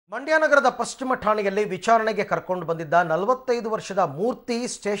ಮಂಡ್ಯ ನಗರದ ಪಶ್ಚಿಮ ಠಾಣೆಯಲ್ಲಿ ವಿಚಾರಣೆಗೆ ಕರ್ಕೊಂಡು ಬಂದಿದ್ದ 45 ವರ್ಷದ ಮೂರ್ತಿ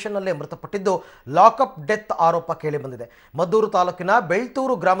ಸ್ಟೇಷನ್ನಲ್ಲೇ ಮೃತಪಟ್ಟಿದ್ದು ಲಾಕಪ್ ಡೆತ್ ಆರೋಪ ಕೇಳಿಬಂದಿದೆ. ಮದ್ದೂರು ತಾಲೂಕಿನ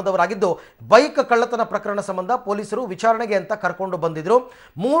ಬೆಳ್ತೂರು ಗ್ರಾಮದವರಾಗಿದ್ದು ಬೈಕ್ ಕಳ್ಳತನ ಪ್ರಕರಣ ಸಂಬಂಧ ಪೊಲೀಸರು ವಿಚಾರಣೆಗೆ ಅಂತ ಕರ್ಕೊಂಡು ಬಂದಿದ್ರು.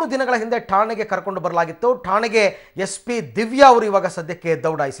 3 ದಿನಗಳ ಹಿಂದೆ ಠಾಣೆಗೆ ಕರ್ಕೊಂಡು ಬರಲಾಗಿತ್ತು. ಠಾಣೆಗೆ ಎಸ್ಪಿ ದಿವ್ಯಾ ಅವರು ಇವಾಗ ಸದ್ಯಕ್ಕೆ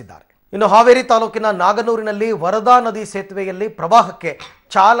ದೌಡಾಯಿಸಿದ್ದಾರೆ. ಇನ್ನು ಹಾವೇರಿ ತಾಲೂಕಿನ ನಾಗನೂರಿನಲ್ಲಿ ವರದಾ ನದಿ ಸೇತುವೆಯಲ್ಲಿ ಪ್ರವಾಹಕ್ಕೆ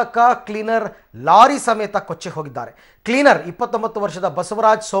ಚಾಲಕ ಕ್ಲೀನರ್ ಲಾರಿ ಸಮೇತ ಕೊಚ್ಚಿ ಹೋಗಿದ್ದಾರೆ. ಕ್ಲೀನರ್ 29 ವರ್ಷದ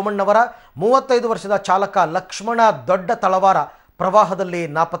ಬಸವರಾಜ್ ಸೋಮಣ್ಣವರ, 35 ವರ್ಷದ ಚಾಲಕ ಲಕ್ಷ್ಮಣ ದೊಡ್ಡ ತಳವಾರ ಪ್ರವಾಹದಲ್ಲಿ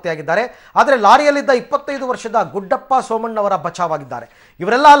ನಾಪತ್ತೆಯಾಗಿದ್ದಾರೆ. ಆದರೆ ಲಾರಿಯಲ್ಲಿದ್ದ 25 ವರ್ಷದ ಗುಡ್ಡಪ್ಪ ಸೋಮಣ್ಣವರ ಬಚಾವಾಗಿದ್ದಾರೆ.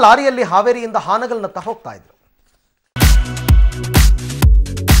 ಇವರೆಲ್ಲ ಲಾರಿಯಲ್ಲಿ ಹಾವೇರಿಯಿಂದ ಹಾನಗಲ್ನತ್ತ ಹೋಗ್ತಾ ಇದ್ರು.